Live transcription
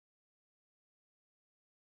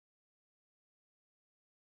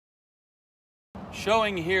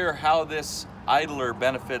Showing here how this idler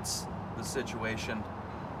benefits the situation.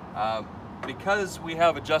 Because we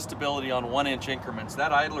have adjustability on 1-inch increments,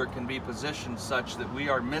 that idler can be positioned such that we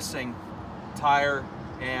are missing tire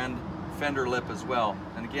and fender lip as well.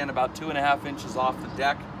 And again, about 2.5 inches off the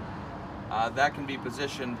deck, that can be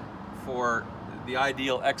positioned for the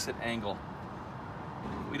ideal exit angle.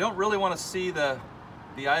 We don't really want to see the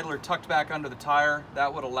idler tucked back under the tire.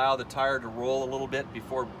 That would allow the tire to roll a little bit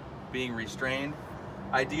before being restrained.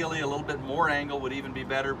 Ideally, a little bit more angle would even be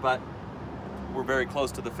better, but we're very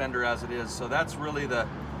close to the fender as it is. So that's really the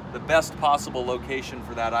best possible location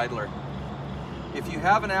for that idler. If you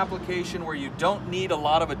have an application where you don't need a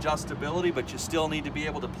lot of adjustability, but you still need to be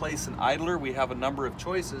able to place an idler, we have a number of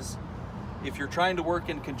choices. If you're trying to work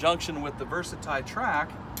in conjunction with the Versati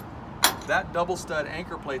track, that double stud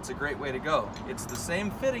anchor plate's a great way to go. It's the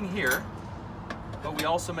same fitting here, but we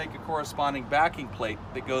also make a corresponding backing plate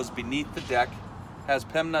that goes beneath the deck, has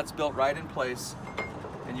PEM nuts built right in place,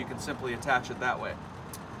 and you can simply attach it that way.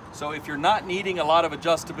 So if you're not needing a lot of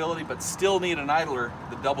adjustability but still need an idler,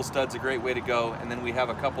 the double stud's a great way to go. And then we have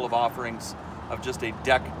a couple of offerings of just a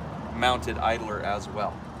deck mounted idler as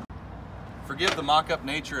well. Forgive the mock-up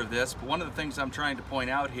nature of this, but one of the things I'm trying to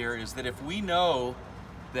point out here is that if we know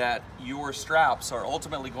that your straps are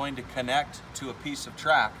ultimately going to connect to a piece of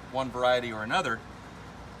track, one variety or another,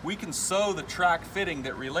 we can sew the track fitting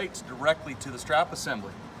that relates directly to the strap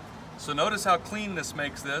assembly. So notice how clean this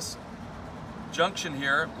makes this junction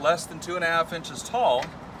here, less than 2.5 inches tall,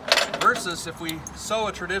 versus if we sew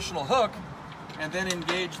a traditional hook and then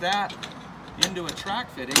engage that into a track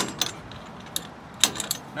fitting.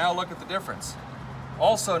 Now look at the difference.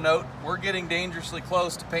 Also note, we're getting dangerously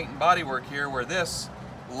close to paint and bodywork here, where this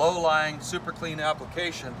low-lying, super clean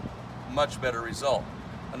application, much better result.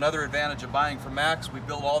 Another advantage of buying from Max, we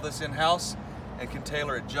build all this in-house and can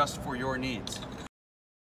tailor it just for your needs.